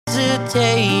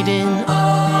hesitating.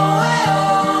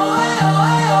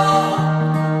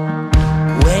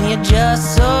 When you're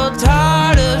just so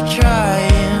tired of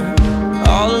trying,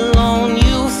 all alone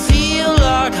you feel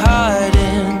like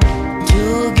hiding.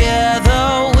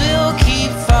 Together we'll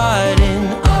keep fighting.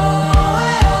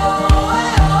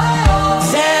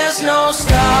 There's no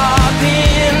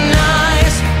stopping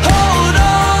us. Hold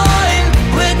on,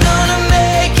 we're gonna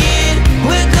make it.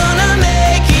 We're gonna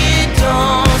make it.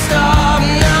 Don't stop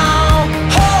now.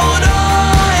 Hold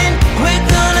on, we're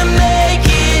gonna make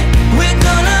it. We're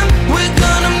gonna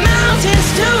mountains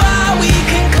too high we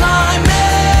can climb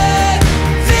it.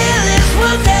 Feel this,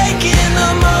 we're taking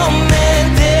the moment.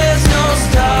 There's no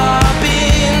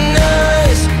stopping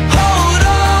us. Hold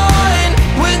on,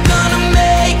 we're gonna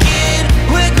make it.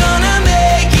 We're gonna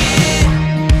make it.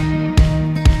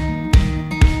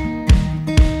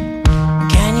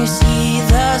 Can you see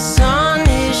the sun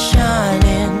is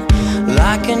shining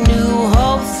like a new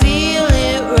hope? Feel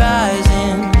it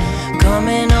rising,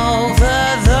 coming over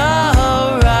the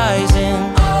horizon.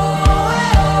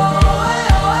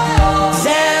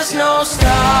 There's no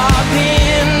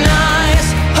stopping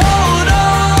us. Hold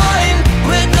on,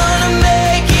 we're gonna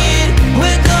make it.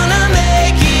 We're gonna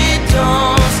make it.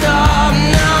 Don't stop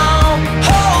now.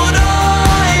 Hold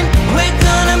on, we're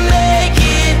gonna make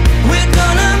it. We're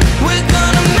gonna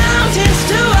mountains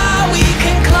too high we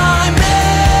can climb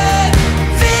it.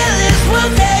 Feel this,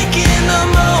 we're taking the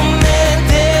moment.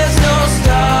 There's no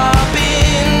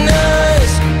stopping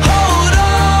us. Hold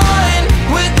on,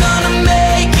 we're gonna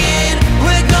make it.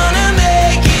 We're gonna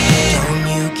make it. Don't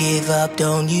you give up,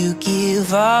 don't you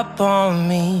give up on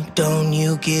me. Don't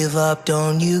you give up,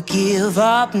 don't you give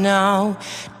up now.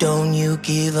 Don't you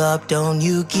give up, don't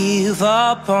you give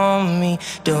up on me.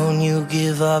 Don't you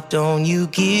give up, don't you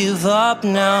give up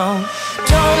now.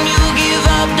 Don't you give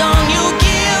up, don't you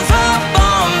give up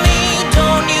on me.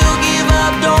 Don't you give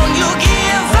up, don't you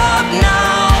give up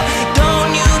now.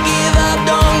 Don't you give up,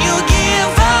 don't you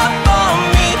give up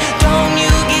on me. Don't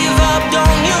you give up,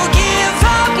 don't you give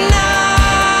up now.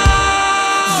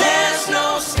 There's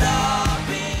no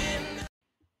stopping.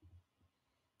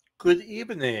 Good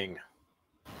evening.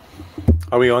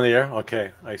 Are we on the air?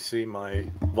 Okay, I see my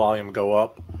volume go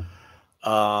up.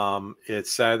 It's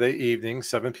Saturday evening,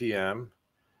 7 p.m.,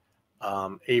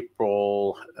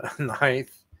 April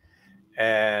 9th,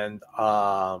 and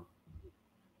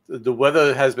the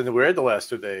weather has been weird the last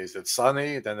 2 days. It's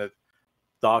sunny, then it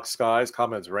dark skies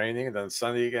come, it's raining, then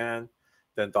sunny again,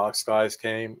 then dark skies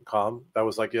come. That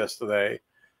was like yesterday.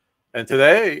 And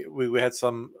today we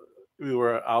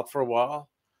were out for a while.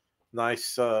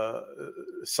 Nice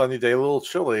sunny day, a little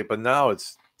chilly, but now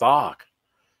it's dark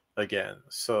again.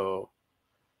 So,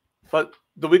 but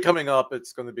the week coming up,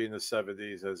 it's going to be in the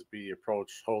 70s as we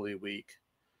approach Holy Week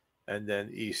and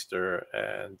then Easter,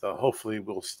 and hopefully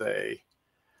we'll stay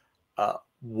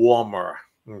warmer.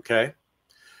 Okay.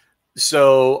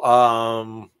 So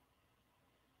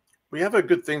we have a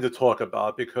good thing to talk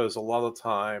about because a lot of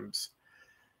times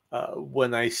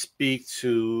when I speak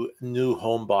to new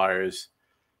home buyers,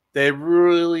 they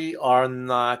really are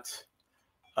not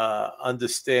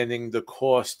understanding the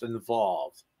cost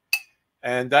involved,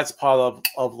 and that's part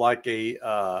of like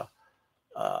a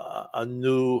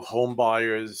new home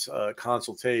buyer's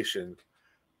consultation.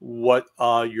 What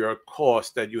are your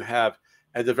costs that you have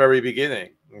at the very beginning?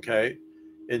 Okay,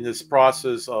 in this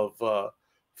process of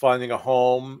finding a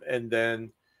home and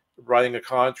then writing a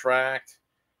contract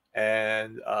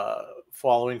and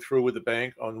following through with the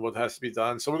bank on what has to be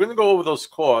done. So we're going to go over those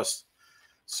costs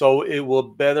so it will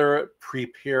better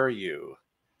prepare you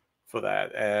for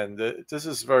that. And this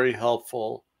is very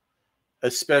helpful,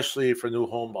 especially for new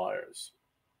home buyers.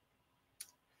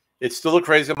 It's still a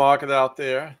crazy market out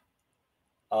there.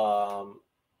 I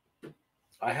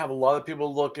have a lot of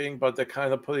people looking, but they're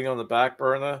kind of putting on the back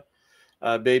burner.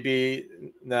 Maybe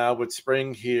now with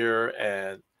spring here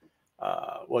and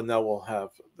well, now we'll have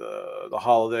the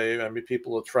holiday. I mean,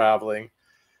 people are traveling,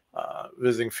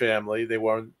 visiting family. They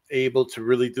weren't able to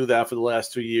really do that for the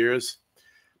last 2 years.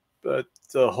 But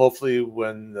hopefully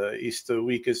when the Easter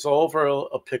week is over,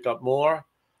 it'll pick up more.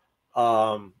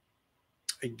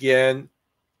 Again,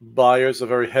 buyers are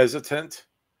very hesitant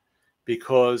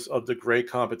because of the great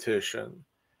competition.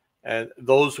 And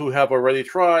those who have already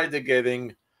tried, they're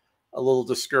getting a little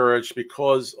discouraged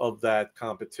because of that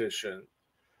competition.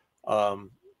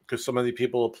 Because so many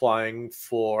people applying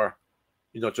for,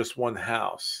 just one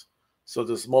house. So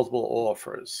there's multiple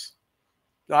offers.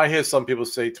 I hear some people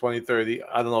say 20, 30.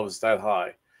 I don't know if it's that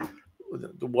high.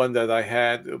 The one that I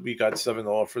had, we got 7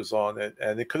 offers on it,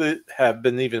 and it could have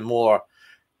been even more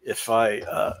if I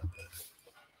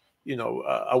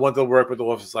I wanted to work with the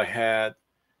offers I had,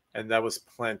 and that was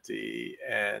plenty.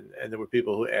 And there were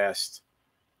people who asked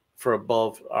for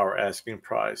above our asking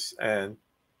price, and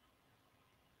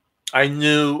I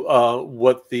knew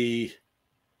what the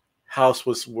house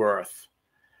was worth,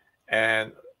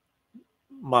 and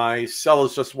my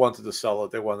sellers just wanted to sell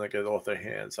it. They wanted to get it off their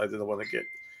hands. I didn't want to get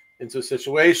into a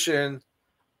situation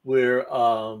where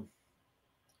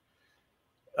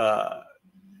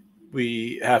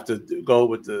we have to go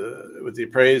with the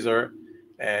appraiser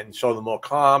and show them more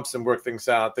comps and work things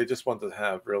out. They just wanted to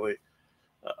have really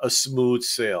a smooth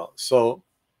sale. So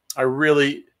I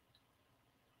really,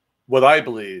 what I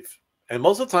believe, and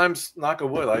most of the times, knock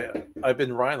on wood, I've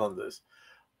been right on this.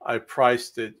 I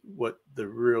priced it what the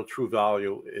real true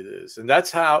value it is. And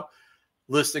that's how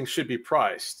listings should be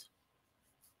priced.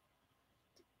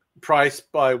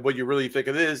 Priced by what you really think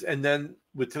it is. And then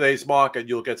with today's market,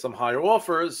 you'll get some higher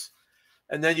offers.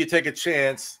 And then you take a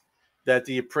chance that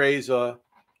the appraiser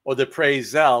or the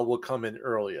appraisal will come in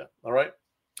earlier. All right.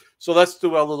 So let's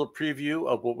do a little preview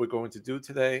of what we're going to do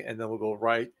today. And then we'll go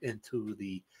right into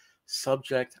the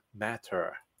subject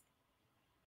matter.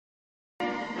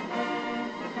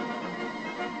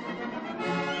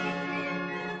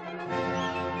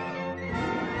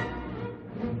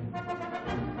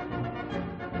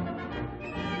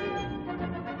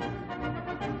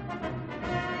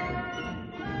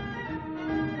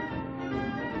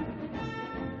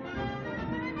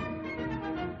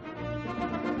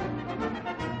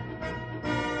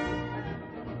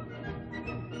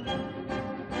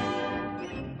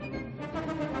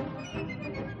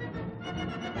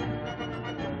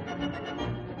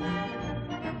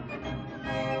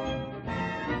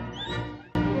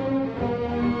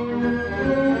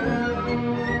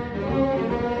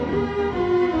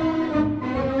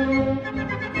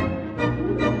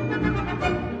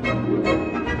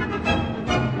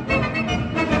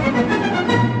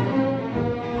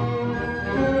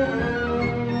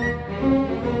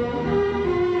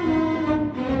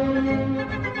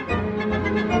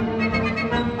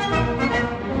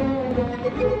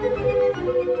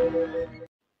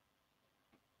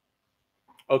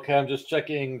 Okay, I'm just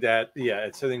checking that. Yeah,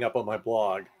 it's sitting up on my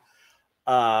blog.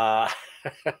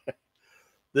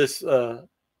 This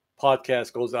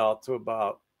podcast goes out to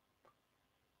about,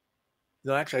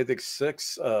 actually, I think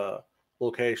 6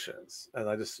 locations. And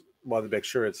I just want to make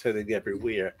sure it's hitting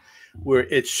everywhere where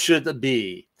it should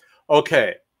be.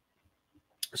 Okay,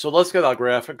 so let's get our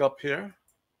graphic up here,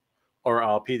 or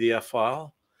our PDF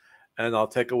file. And I'll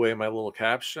take away my little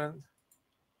caption.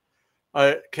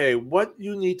 Okay, what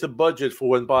you need to budget for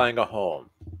when buying a home.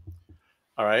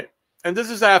 All right. And this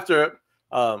is after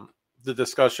the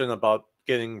discussion about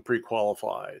getting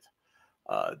pre-qualified.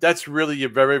 That's really your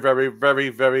very, very, very,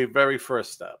 very, very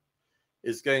first step,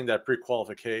 is getting that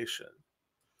pre-qualification.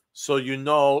 So you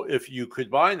know if you could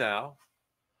buy now,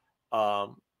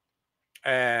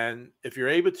 and if you're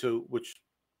able to, which,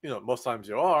 most times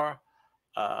you are,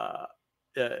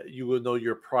 you will know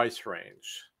your price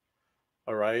range.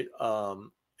 All right.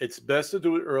 It's best to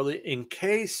do it early in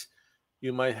case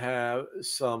you might have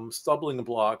some stumbling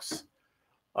blocks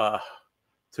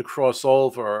to cross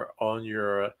over on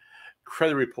your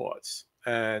credit reports.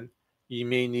 And you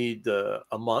may need a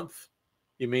month.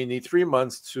 You may need 3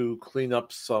 months to clean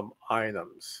up some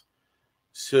items.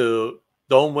 So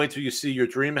don't wait till you see your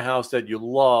dream house that you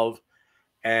love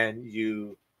and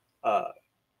you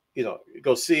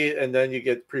go see it, and then you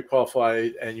get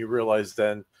pre-qualified and you realize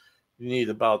then you need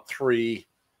about 3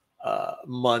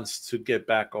 months to get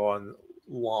back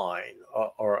online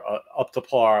or up to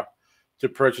par to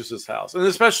purchase this house. And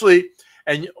especially,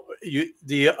 and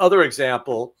the other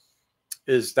example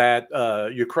is that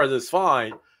your credit is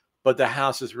fine, but the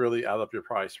house is really out of your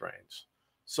price range.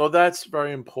 So that's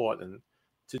very important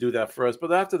to do that first.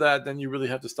 But after that, then you really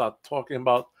have to start talking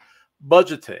about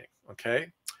budgeting,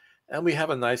 okay? And we have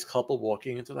a nice couple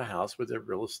walking into the house with their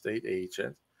real estate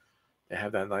agent. They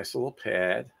have that nice little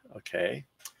pad, okay?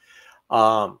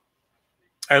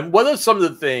 And what are some of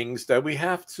the things that we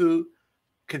have to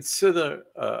consider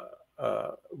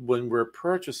when we're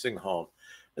purchasing home?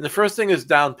 And the first thing is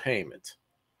down payment.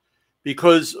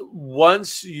 Because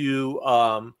once you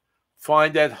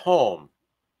find that home,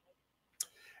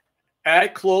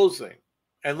 at closing,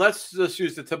 and let's just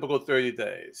use the typical 30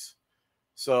 days.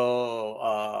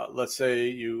 So let's say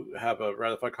you have a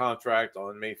ratified contract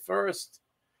on May 1st,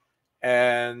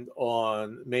 and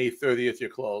on May 30th,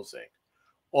 you're closing.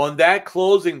 On that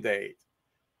closing date,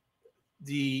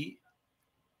 it's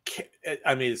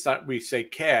not, we say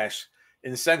cash,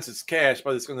 in a sense it's cash,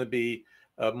 but it's going to be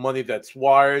money that's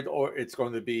wired, or it's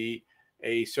going to be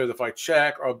a certified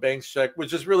check or a bank check,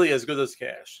 which is really as good as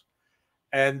cash.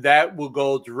 And that will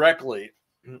go directly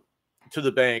to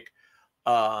the bank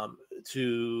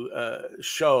to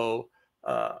show,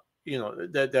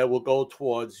 that will go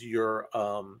towards your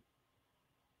I'm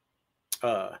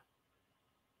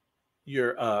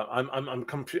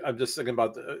just thinking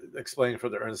about explaining for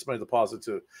the earnest money deposit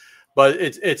too, but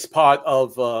it's part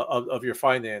of your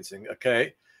financing.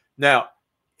 Okay, now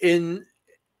in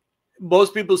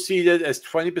most people see it as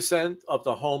 20% of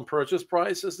the home purchase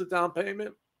price as the down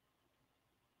payment,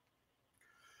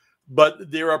 but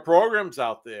there are programs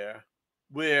out there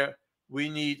where we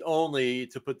need only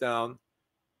to put down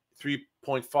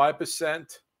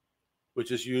 3.5%,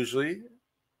 which is usually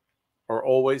or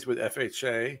always with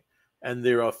FHA. And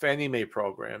there are Fannie Mae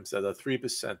programs that are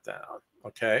 3% down.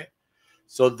 Okay.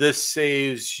 So this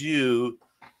saves you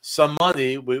some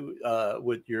money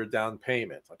with your down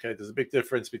payment. Okay. There's a big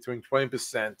difference between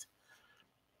 20%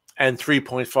 and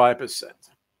 3.5%.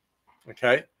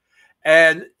 Okay.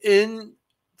 And in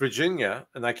Virginia,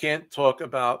 and I can't talk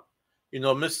about,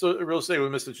 Mr. Real Estate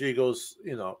with Mr. G goes,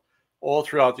 all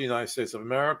throughout the United States of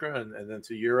America and then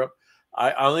to Europe.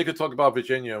 I only could talk about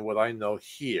Virginia and what I know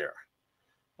here.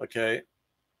 Okay.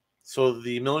 So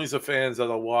the millions of fans that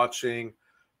are watching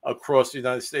across the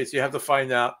United States, you have to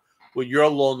find out with your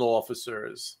loan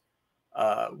officers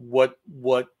what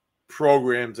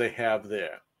programs they have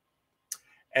there.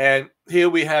 And here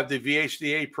we have the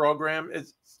VHDA program.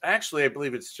 It's actually, I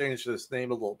believe it's changed its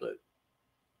name a little bit.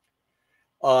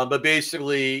 But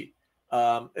basically,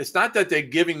 it's not that they're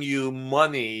giving you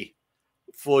money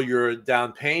for your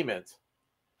down payment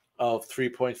of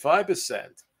 3.5%.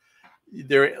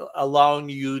 They're allowing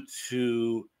you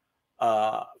to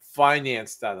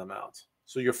finance that amount.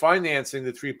 So you're financing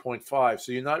the 3.5.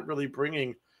 So you're not really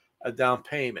bringing a down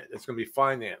payment. It's going to be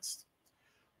financed.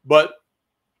 But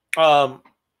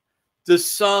there's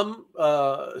some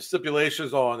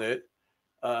stipulations on it.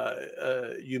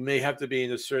 You may have to be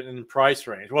in a certain price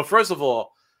range. Well, first of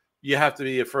all, you have to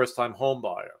be a first-time home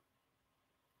buyer.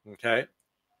 Okay.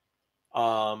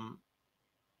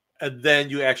 And then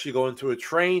you actually go into a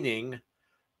training.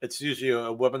 It's usually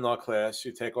a webinar class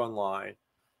you take online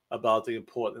about the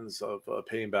importance of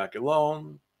paying back your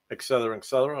loan, et cetera, et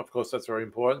cetera. Of course, that's very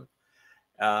important.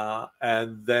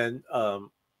 And then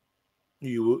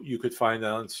you could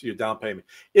finance your down payment.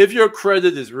 If your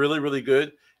credit is really, really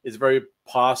good, it's very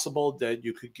possible that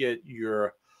you could get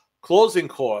your closing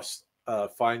costs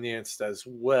financed as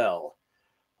well.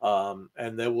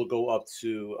 And then we'll go up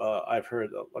to, I've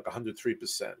heard, like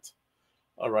 103%.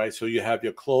 All right, so you have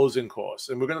your closing costs.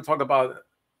 And we're going to talk about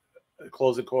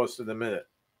closing costs in a minute.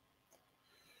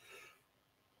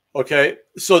 Okay,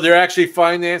 so they're actually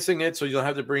financing it, so you don't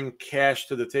have to bring cash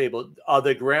to the table. Are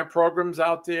there grant programs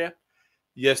out there?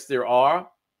 Yes, there are.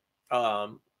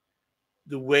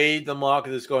 The way the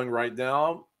market is going right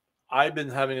now, I've been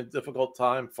having a difficult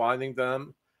time finding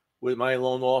them with my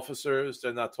loan officers.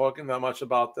 They're not talking that much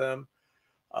about them.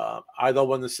 I don't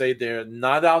want to say they're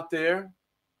not out there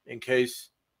in case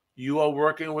you are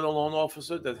working with a loan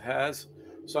officer that has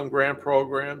some grant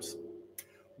programs.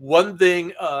 One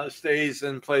thing stays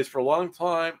in place for a long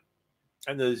time,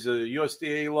 and there's a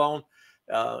USDA loan.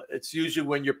 It's usually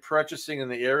when you're purchasing in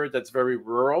the area that's very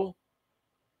rural,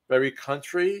 very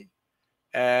country,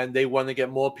 and they want to get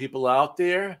more people out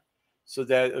there so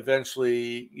that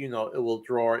eventually, it will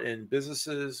draw in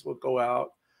businesses, will go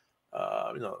out,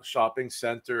 shopping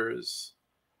centers,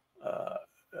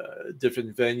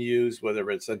 different venues,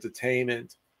 whether it's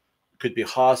entertainment, could be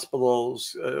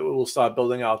hospitals, will start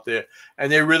building out there.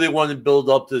 And they really want to build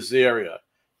up this area,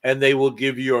 and they will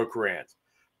give you a grant.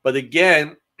 But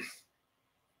again,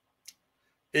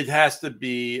 it has to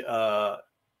be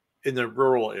in the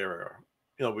rural area,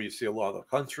 where you see a lot of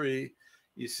country,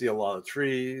 you see a lot of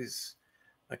trees.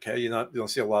 Okay, you don't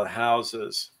see a lot of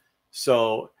houses.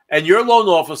 So, and your loan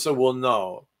officer will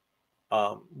know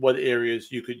what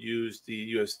areas you could use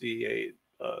the USDA,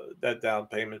 that down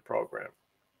payment program.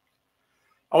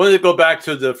 I wanted to go back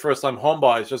to the first-time home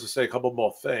buyers just to say a couple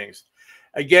more things.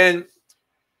 Again,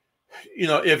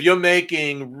 if you're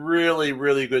making really,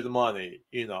 really good money,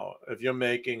 if you're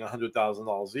making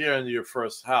 $100,000 a year in your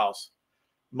first house,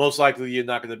 most likely you're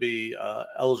not going to be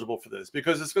eligible for this,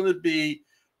 because it's going to be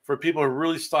for people who are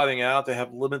really starting out. They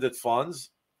have limited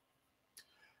funds,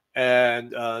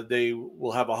 and they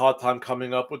will have a hard time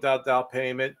coming up with that down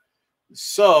payment.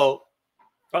 So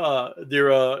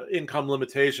there are income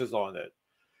limitations on it.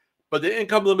 But the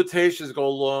income limitations go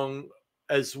along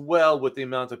as well with the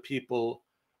amount of people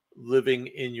living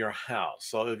in your house.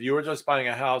 So if you were just buying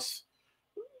a house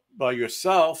by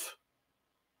yourself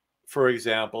for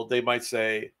example, they might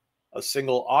say a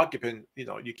single occupant,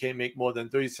 you can't make more than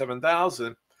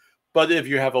 37,000. But if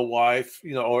you have a wife,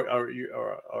 or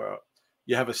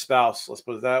you have a spouse, let's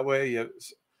put it that way, you have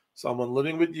someone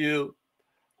living with you,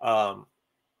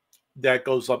 that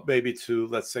goes up maybe to,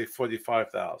 let's say,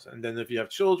 45,000. And then if you have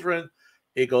children,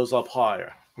 it goes up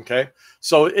higher. Okay,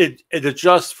 so it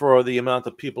adjusts for the amount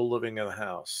of people living in a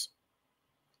house.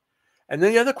 And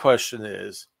then the other question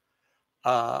is,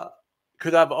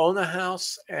 could I own a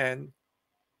house and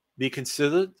be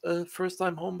considered a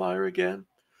first-time home buyer again?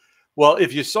 Well,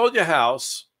 if you sold your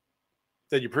house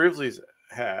that you previously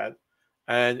had,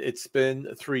 and it's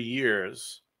been 3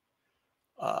 years,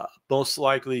 most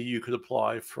likely you could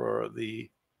apply for the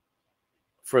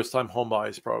first-time home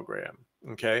buyers program.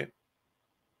 Okay.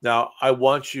 Now, I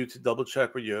want you to double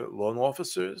check with your loan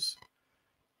officers.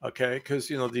 Okay, because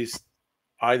these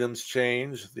items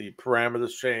change, the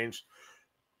parameters change.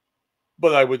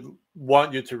 But I would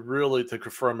want you to really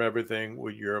confirm everything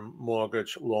with your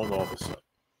mortgage loan officer.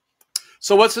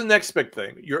 So what's the next big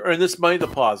thing? Your earnest money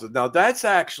deposit. Now, that's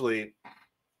actually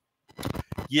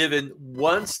given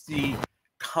once the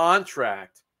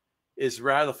contract is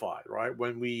ratified, right?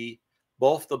 When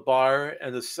both the buyer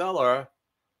and the seller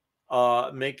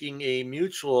making a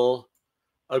mutual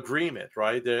agreement,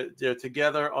 right? They're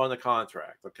together on a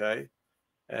contract, okay?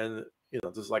 And,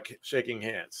 just like shaking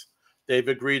hands. They've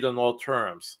agreed on all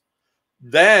terms.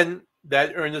 Then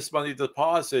that earnest money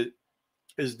deposit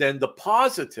is then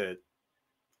deposited.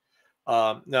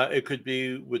 Now, it could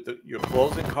be with your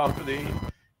closing company.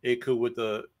 It could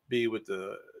be with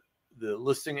the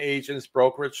listing agent's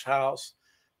brokerage house.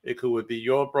 It could be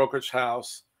your brokerage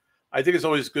house. I think it's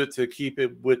always good to keep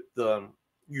it with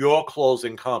your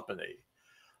closing company,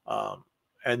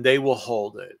 and they will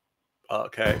hold it.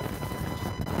 Okay.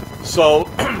 So,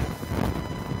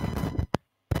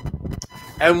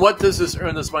 and what does this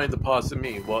earnest money deposit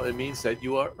mean? Well, it means that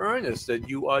you are earnest, that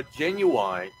you are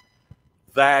genuine,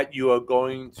 that you are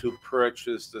going to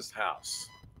purchase this house.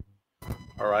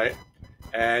 All right.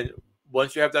 And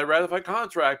once you have that ratified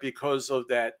contract, because of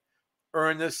that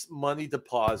earnest money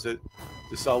deposit,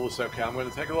 the seller will say, okay, I'm going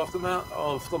to take it off the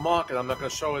market. I'm not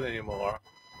going to show it anymore.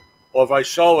 Or if I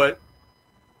show it,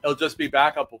 it'll just be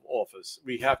backup offers.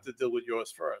 We have to deal with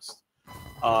yours first.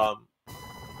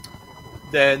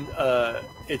 Then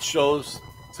it shows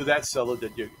to that seller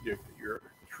that you're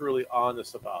truly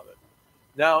honest about it.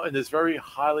 Now, in this very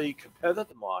highly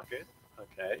competitive market,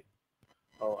 okay.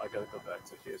 Oh, I got to go back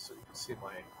to here so you can see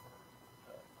my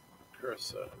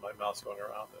cursor and my mouse going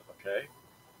around it. Okay.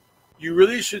 You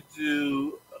really should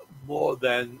do more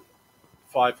than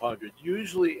 500.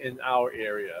 Usually in our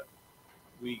area,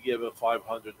 we give a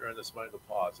 500 earnest money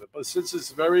deposit. But since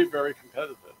it's very, very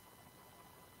competitive,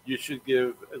 you should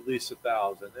give at least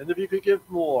 1,000. And if you could give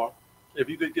more, if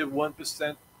you could give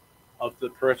 1% of the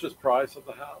purchase price of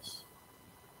the house.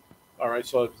 All right,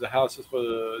 so if the house is for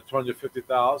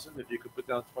 $250,000, if you could put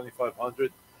down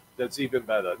 2,500, that's even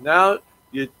better. Now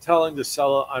you're telling the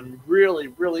seller, I'm really,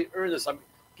 really earnest. I'm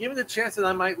giving the chance that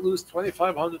I might lose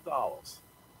 $2,500.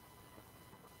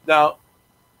 Now,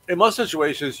 in most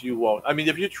situations, you won't. I mean,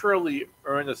 if you're truly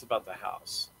earnest about the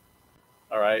house,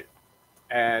 all right,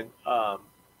 and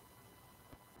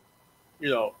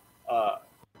you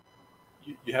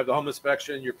have the home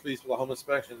inspection, you're pleased with the home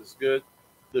inspection, it's good.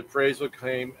 The appraisal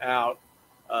came out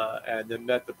and then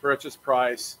met the purchase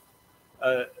price.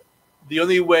 The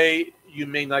only way you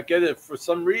may not get it, for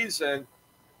some reason,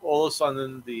 all of a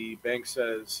sudden the bank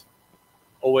says,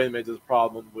 "Oh, wait a minute, there's a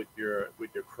problem with your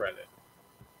credit,"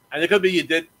 and it could be you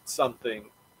did something.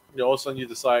 All of a sudden you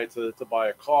decided to buy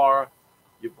a car.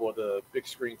 You bought a big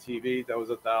screen TV that was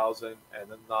 1,000,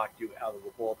 and then knocked you out of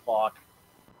the ballpark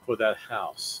for that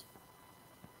house.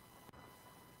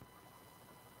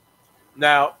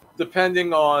 Now,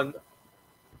 depending on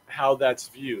how that's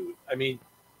viewed, I mean,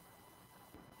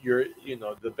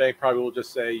 the bank probably will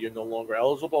just say you're no longer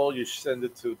eligible. You send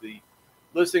it to the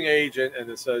listing agent, and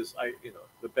it says,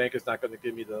 the bank is not going to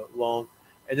give me the loan.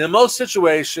 And in most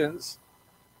situations,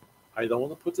 I don't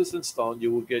want to put this in stone,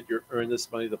 you will get your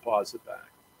earnest money deposit back.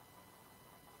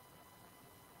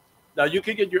 Now, you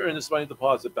can get your earnest money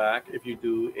deposit back if you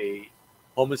do a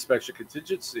home inspection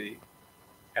contingency,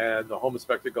 and the home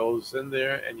inspector goes in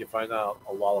there and you find out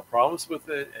a lot of problems with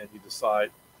it, and you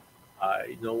decide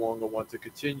I no longer want to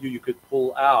continue. You could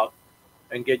pull out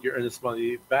and get your earnest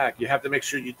money back. You have to make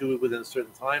sure you do it within a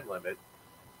certain time limit,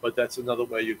 but that's another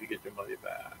way you can get your money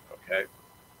back, okay?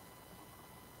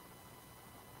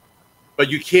 But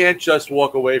you can't just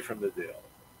walk away from the deal,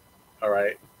 all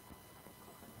right?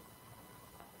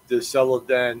 The seller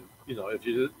then, if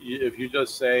you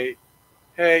just say,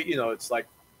 hey, it's like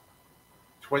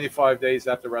 25 days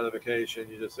after ratification,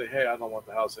 you just say, hey, I don't want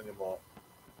the house anymore.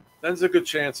 Then there's a good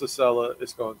chance the seller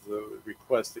is going to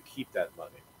request to keep that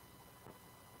money.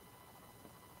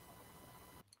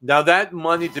 Now, that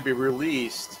money to be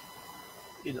released,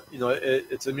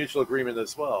 it's a mutual agreement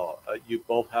as well. You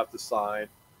both have to sign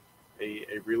a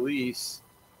release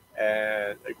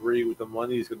and agree with the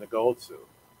money he's going to go to.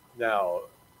 Now,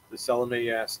 the seller may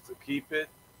ask to keep it.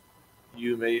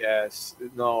 You may ask,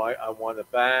 no, I want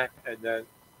it back. And then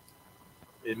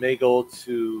it may go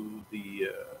to the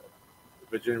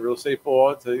Virginia Real Estate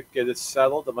Board to get it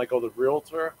settled. It might go to the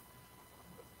realtor.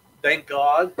 Thank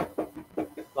God,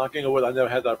 knocking on wood, I never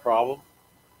had that problem.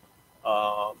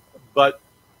 But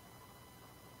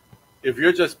if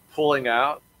you're just pulling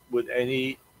out with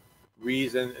any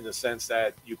reason, in the sense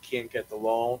that you can't get the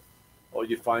loan, or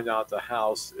you find out the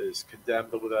house is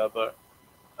condemned or whatever,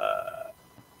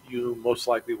 you most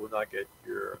likely will not get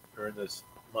your earnest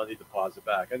money deposit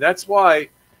back. And that's why,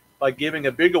 by giving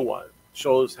a bigger one,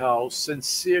 shows how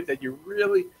sincere that you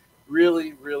really,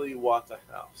 really, really want the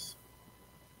house.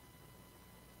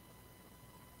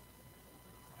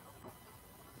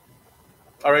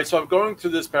 All right, so I'm going to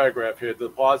this paragraph here.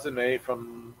 Deposit made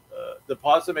from the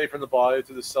buyer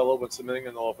to the seller when submitting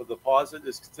an offer. The deposit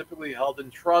is typically held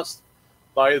in trust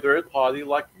by a third party,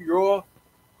 like your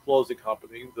closing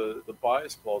company, the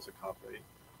buyer's closing company,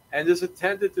 and is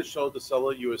intended to show the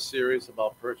seller you are serious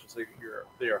about purchasing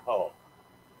their home.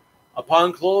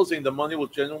 Upon closing, the money will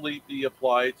generally be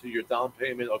applied to your down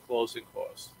payment or closing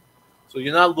costs. So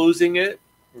you're not losing it,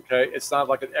 okay? It's not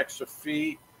like an extra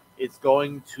fee. It's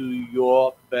going to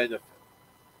your benefit.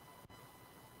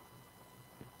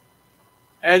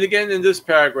 And again, in this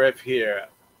paragraph here,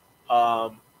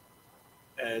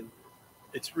 and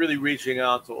it's really reaching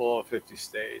out to all 50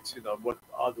 states. What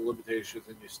are the limitations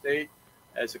in your state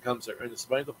as it comes to earnest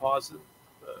money deposit?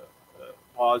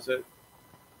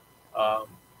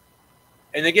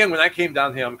 And again, when I came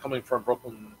down here, I'm coming from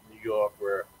Brooklyn, New York,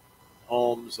 where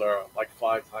homes are like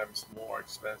 5 times more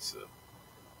expensive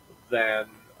than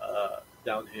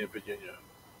down here in Virginia.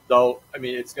 Though, I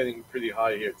mean, it's getting pretty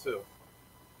high here too.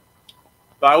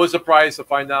 But I was surprised to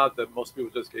find out that most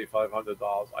people just gave $500.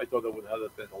 I thought it would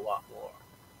have been a lot more.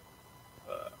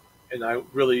 And I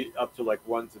really up to like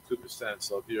 1 to 2%.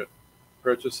 So if you're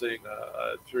purchasing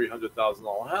a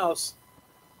 $300,000 house,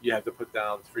 you have to put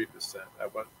down 3%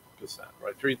 at 1%,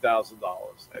 right?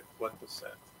 $3,000 at 1%.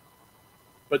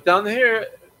 But down here,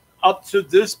 up to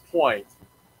this point,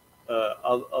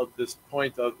 of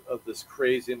this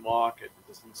crazy market,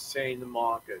 this insane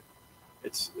market,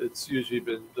 it's usually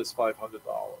been just $500.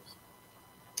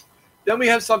 Then we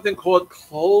have something called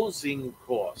closing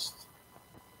costs.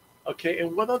 Okay,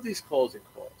 and what are these closing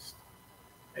costs?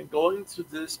 And going to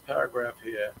this paragraph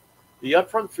here, the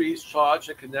upfront fees charged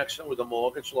in connection with a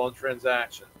mortgage loan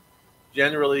transaction,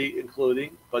 generally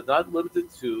including, but not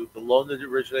limited to, the loan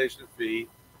origination fee,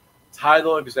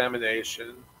 title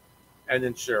examination, and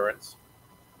insurance,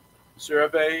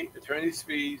 survey, attorney's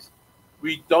fees.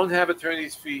 We don't have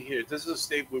attorney's fee here. This is a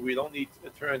state where we don't need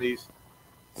attorneys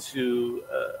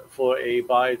for a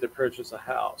buyer to purchase a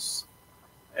house,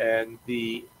 and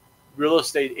the real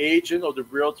estate agent or the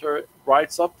realtor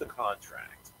writes up the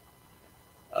contract,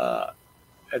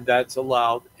 and that's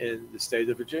allowed in the state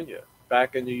of Virginia.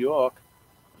 Back in New York,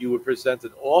 you would present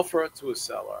an offer to a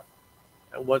seller,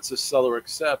 and once the seller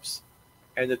accepts,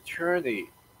 an attorney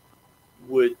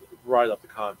would write up the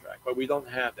contract. But we don't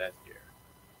have that here.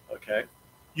 Okay,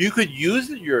 you could use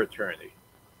your attorney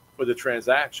for the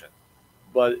transaction,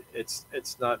 but it's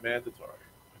not mandatory.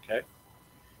 Okay,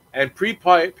 and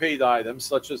prepaid items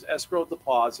such as escrow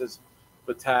deposits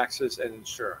for taxes and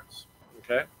insurance.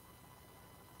 Okay,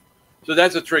 so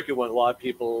that's a tricky one. A lot of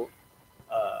people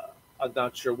are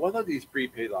not sure what are these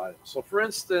prepaid items. So, for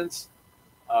instance,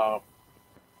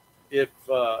 if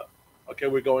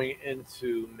we're going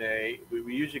into May,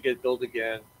 we usually get billed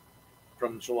again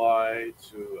from July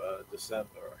to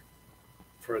December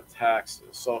for taxes.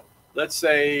 So let's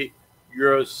say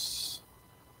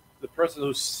the person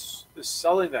who's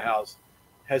selling the house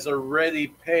has already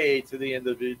paid to the end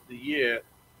of the year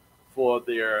for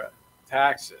their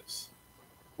taxes.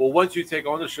 Well, once you take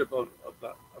ownership of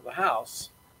the house,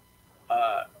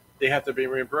 they have to be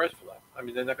reimbursed for that. I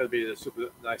mean, they're not going to be a super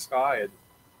nice guy and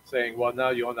saying, well, now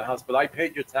you own the house, but I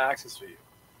paid your taxes for you.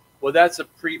 Well, that's a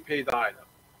prepaid item,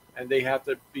 and they have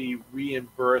to be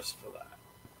reimbursed for that.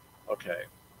 Okay.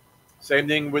 Same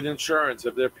thing with insurance.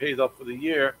 If they're paid up for the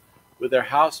year with their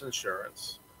house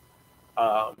insurance,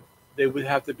 they would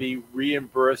have to be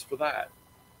reimbursed for that.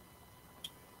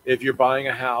 If you're buying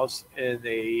a house in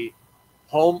a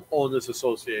homeowners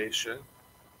association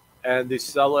and the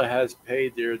seller has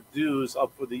paid their dues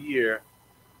up for the year,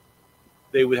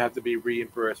 they would have to be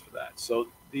reimbursed for that. So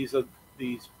these are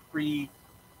these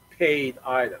prepaid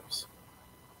items.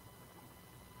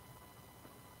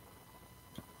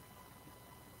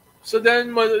 So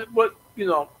then, what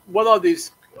are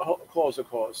these closing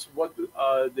costs? What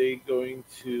are they going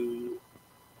to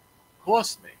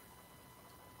cost me?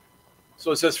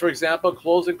 So it says, for example,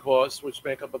 closing costs, which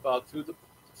make up about 2 to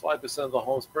 5% of the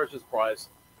home's purchase price,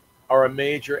 are a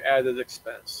major added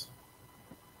expense.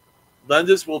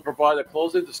 Lenders will provide a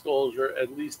closing disclosure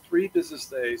at least 3 business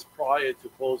days prior to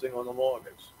closing on the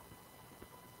mortgage.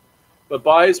 But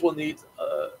buyers will need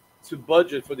to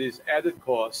budget for these added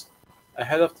costs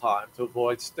ahead of time to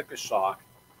avoid sticker shock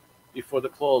before the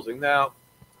closing. Now,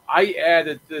 I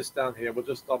added this down here. We'll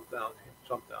just jump down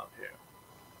here.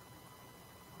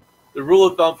 The rule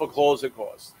of thumb for closing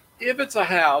costs. If it's a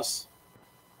house,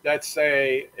 let's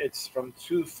say it's from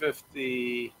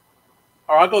 250,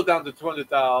 or I'll go down to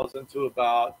 200,000 to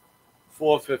about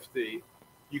 450.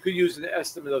 You could use an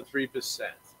estimate of 3%.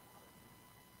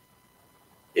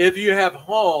 If you have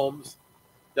homes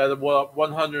that are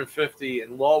 150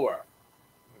 and lower,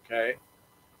 okay,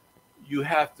 you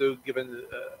have to give an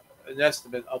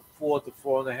estimate of 4 to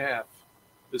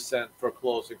 4.5% for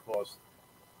closing costs,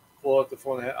 4 to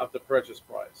 4.5% of the purchase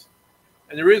price.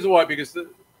 And the reason why, because the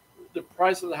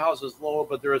price of the house is lower,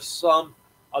 but there are some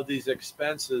of these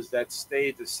expenses that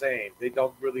stay the same. They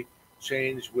don't really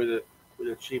change with a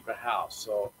cheaper house.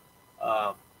 So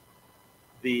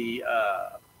the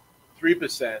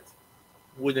 3%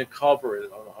 wouldn't cover it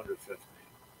on 150.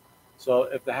 So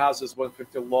if the house is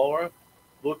 150 lower,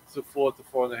 look to 4 to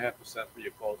 4.5% for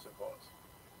your closing costs.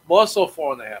 More so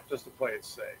 4.5%, just to play it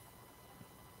safe.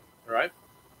 All right.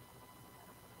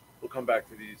 We'll come back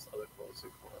to these other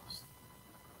closing costs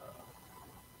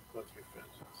once we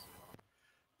finish this.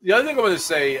 The other thing I'm going to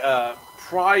say,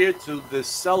 prior to the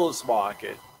seller's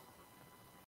market,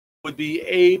 would be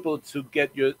able to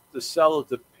get the seller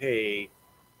to pay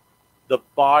the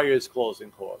buyer's closing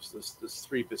costs, this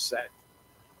 3%.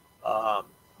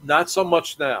 Not so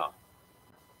much now.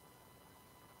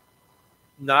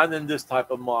 Not in this type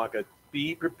of market.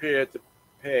 Be prepared to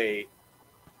pay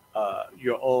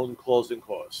your own closing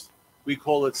costs. We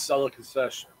call it seller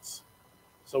concessions.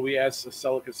 So we ask a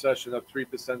seller concession of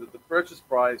 3% of the purchase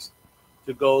price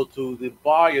to go to the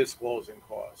buyer's closing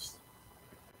cost.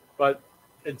 But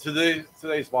in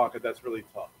today's market, that's really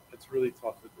tough. It's really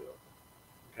tough to do.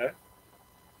 Okay.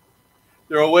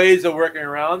 There are ways of working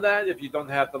around that if you don't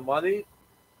have the money.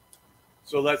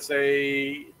 So let's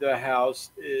say the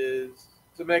house is,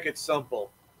 to make it simple,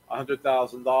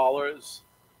 $100,000.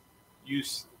 You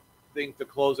think the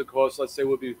closing cost, let's say,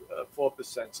 would be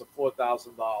 4%, so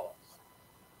 $4,000.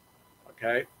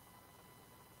 Okay.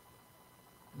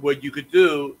 What you could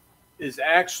do is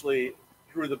actually,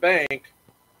 through the bank,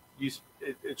 it's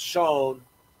shown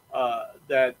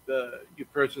that you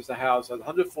purchased a house at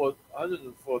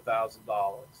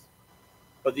 $104,000,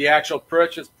 but the actual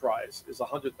purchase price is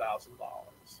 $100,000.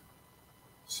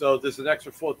 So there's an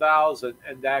extra $4,000,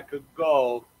 and that could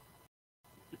go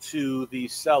to the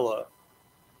seller.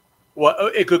 Well,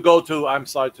 it could go to,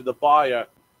 to the buyer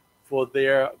for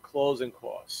their closing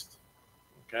cost.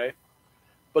 Okay,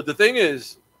 but the thing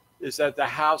is that the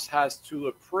house has to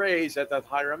appraise at that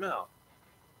higher amount.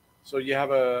 So you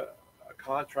have a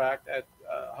contract at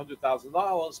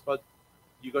 $100,000, but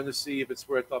you're going to see if it's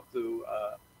worth up to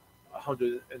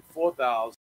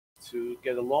 $104,000 to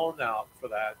get a loan out for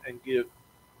that and give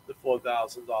the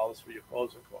 $4,000 for your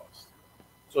closing costs.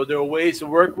 So there are ways to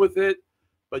work with it,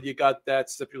 but you got that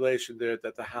stipulation there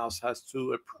that the house has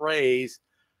to appraise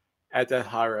at that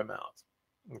higher amount.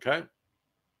 Okay.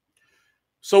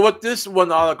 So what this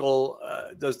one article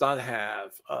does not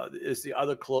have is the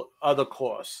other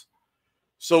costs.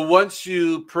 So once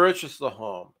you purchase the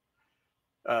home,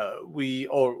 once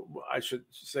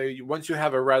you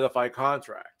have a ratified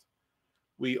contract,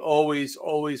 we always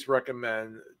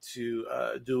recommend to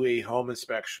do a home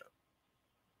inspection.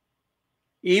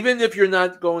 Even if you're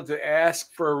not going to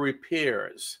ask for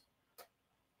repairs,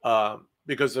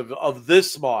 because of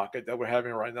this market that we're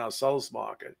having right now, seller's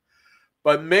market,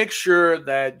 but make sure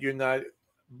that you're not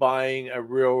buying a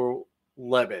real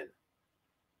lemon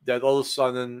that all of a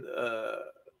sudden,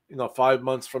 5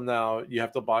 months from now, you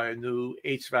have to buy a new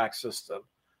HVAC system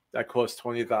that costs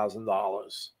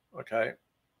 $20,000. Okay.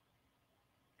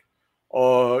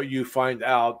 Or you find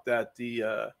out that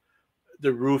the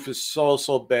roof is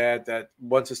so bad that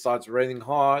once it starts raining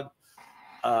hard,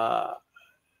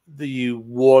 the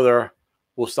water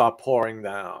will start pouring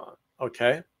down.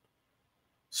 Okay.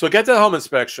 So get that home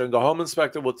inspection. The home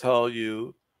inspector will tell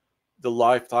you the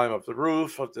lifetime of the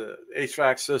roof, of the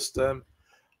HVAC system.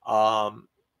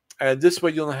 And this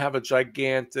way you don't have a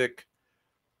gigantic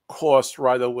cost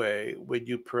right away when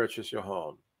you purchase your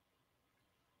home.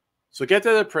 So get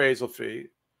that appraisal fee.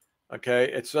 Okay,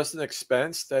 it's just an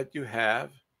expense that you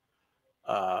have.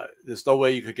 There's no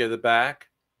way you could get it back,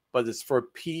 but it's for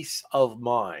peace of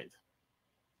mind.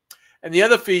 And the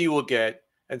other fee you will get,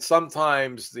 and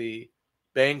sometimes the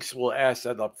banks will ask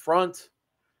that up front,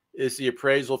 is the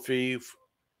appraisal fee.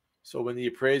 So when the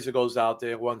appraiser goes out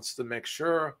there, wants to make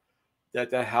sure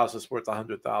that that house is worth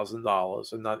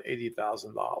 $100,000 and not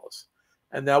 $80,000,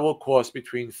 and that will cost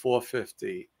between $450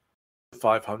 to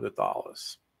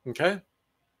 $500. Okay,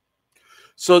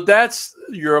 so that's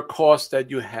your cost that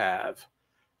you have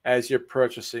as you're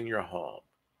purchasing your home: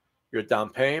 your down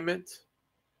payment,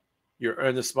 your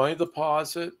earnest money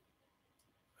deposit.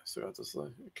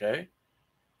 Okay,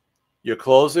 your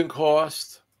closing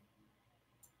cost,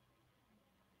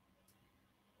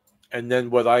 and then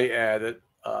what I added.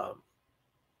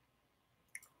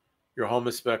 Your home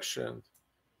inspection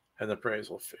and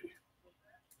appraisal fee.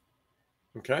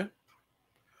 Okay.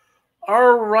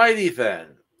 All righty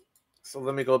then. So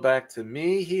let me go back to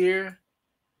me here.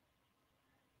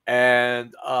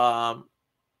 And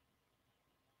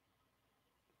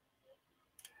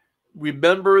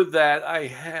remember that I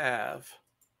have,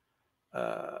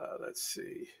 let's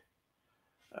see.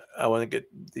 I want to get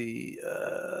the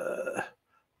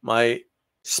my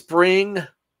spring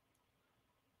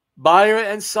buyer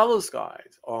and seller's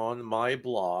guide on my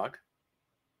blog.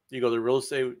 You go to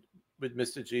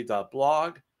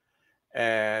realestatewithmrg.blog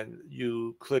and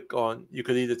you click on, you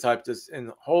could either type this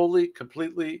in wholly,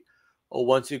 completely, or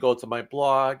once you go to my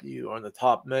blog, you're on the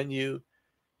top menu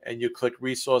and you click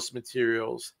resource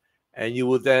materials, and you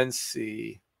will then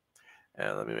see,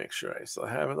 and let me make sure I still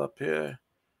have it up here.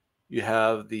 You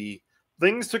have the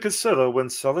things to consider when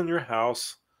selling your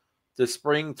house, the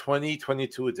spring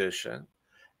 2022 edition.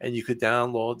 And you could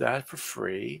download that for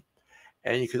free.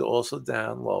 And you could also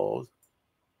download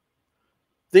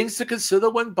things to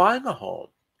consider when buying a home.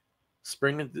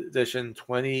 Spring edition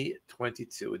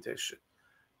 2022 edition.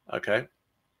 Okay.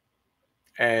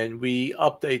 And we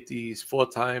update these 4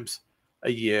 times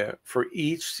a year for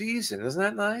each season. Isn't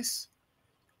that nice?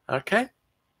 Okay.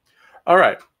 All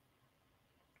right.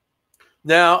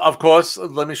 Now, of course,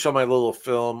 let me show my little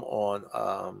film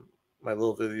on my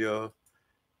little video.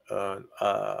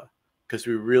 Because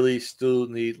we really still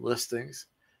need listings.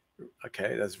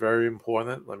 Okay, that's very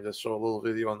important. Let me just show a little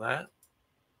video on that.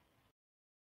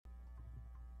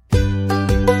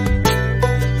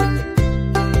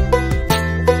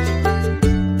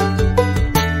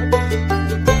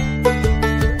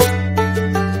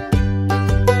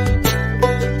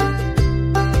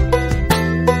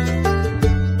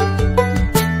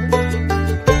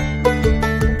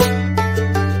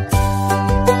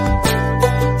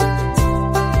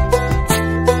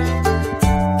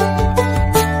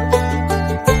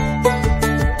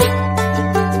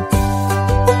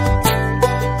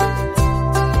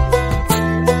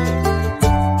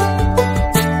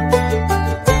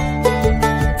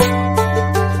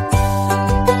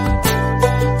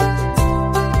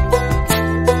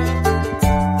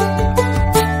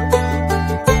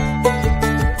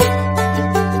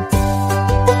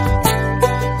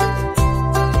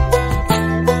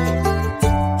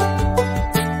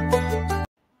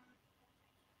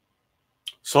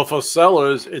 So for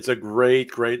sellers, it's a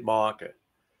great market,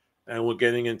 and we're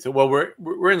getting into, well,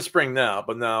 we're in spring now,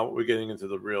 but now we're getting into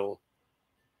the real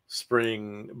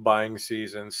spring buying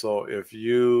season. So if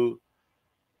you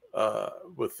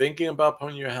were thinking about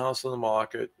putting your house on the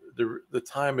market, the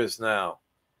time is now.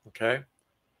 Okay,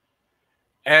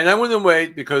 and I wouldn't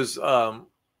wait because home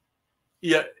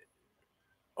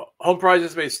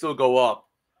prices may still go up,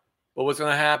 but what's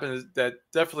going to happen is that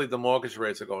definitely the mortgage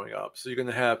rates are going up. So you're going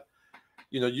to have,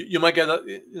 you might get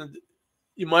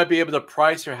you might be able to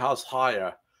price your house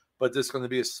higher, but there's going to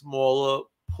be a smaller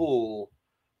pool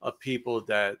of people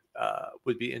that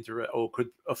would be interested or could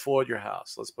afford your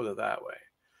house. Let's put it that way.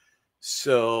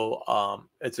 So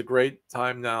it's a great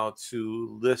time now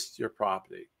to list your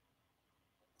property.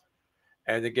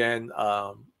 And again,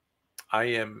 I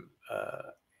am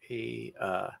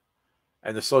an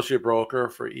associate broker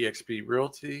for eXp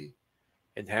Realty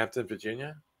in Hampton,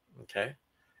 Virginia. Okay.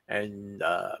 And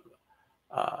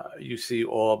you see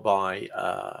all my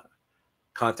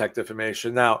contact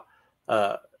information. Now,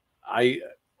 I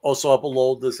also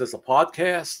upload this as a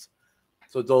podcast.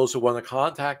 So those who want to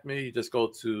contact me, you just go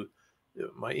to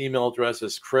my email address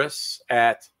is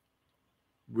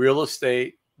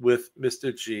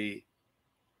chris@realestatewithmrg.com.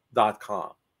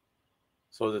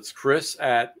 So that's Chris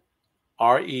at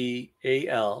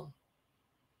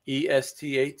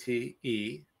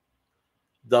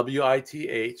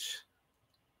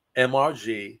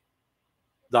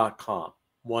REALESTATEWITHMRG.com.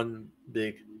 One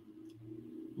big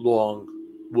long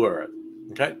word.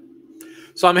 Okay.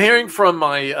 So I'm hearing from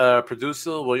my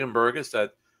producer, William Burgess,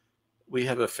 that we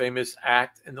have a famous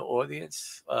act in the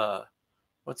audience.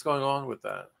 What's going on with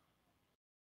that?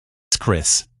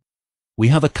 Chris. We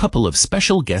have a couple of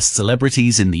special guest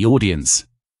celebrities in the audience.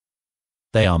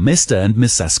 They are Mr. and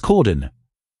Mrs. Corden.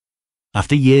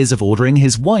 After years of ordering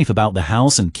his wife about the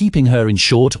house and keeping her in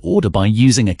short order by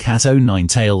using a cat o' nine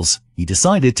tails, he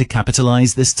decided to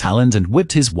capitalize this talent and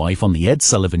whipped his wife on the Ed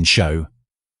Sullivan Show.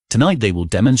 Tonight they will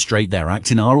demonstrate their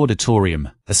act in our auditorium.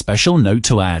 A special note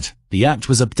to add, the act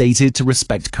was updated to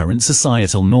respect current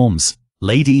societal norms.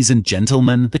 Ladies and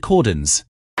gentlemen, the Cordens.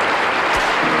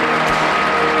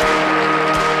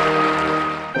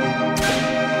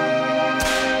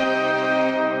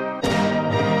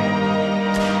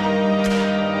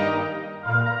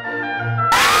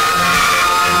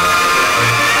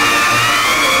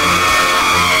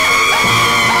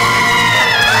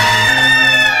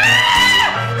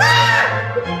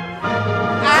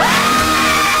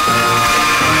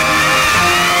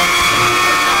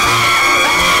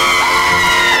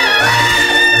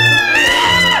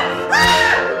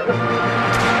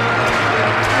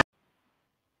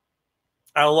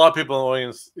 A lot of people in the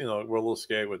audience, we're a little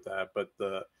scared with that, but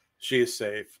she is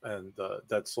safe, and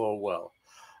that's all well.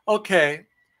 Okay.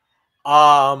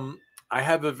 I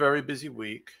have a very busy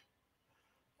week.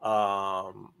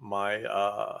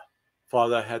 My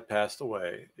father had passed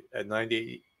away at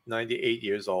 98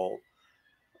 years old,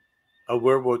 a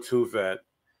World War II vet.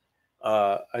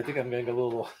 I think I'm getting a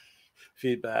little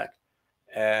feedback.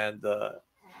 And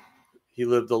he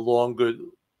lived a long, good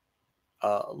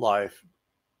life.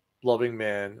 Loving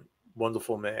man,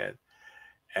 wonderful man.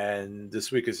 And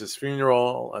this week is his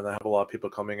funeral, and I have a lot of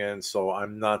people coming in, so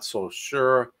I'm not so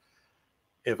sure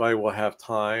if I will have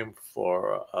time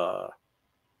for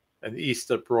an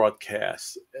Easter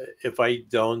broadcast. If I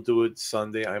don't do it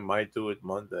Sunday, I might do it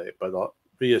Monday, but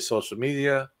via social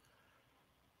media,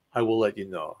 I will let you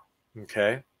know.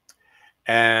 Okay?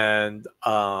 And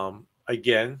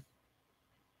again,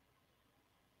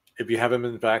 if you haven't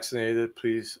been vaccinated,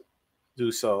 please do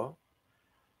so.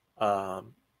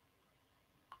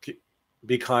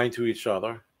 Be kind to each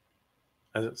other.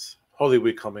 And it's Holy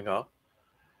Week coming up.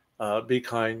 Be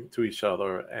kind to each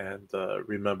other, and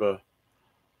remember,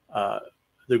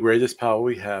 the greatest power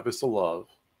we have is to love,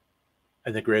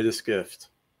 and the greatest gift,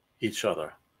 each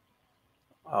other.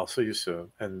 I'll see you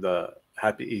soon, and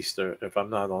happy Easter if I'm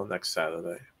not on next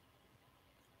Saturday.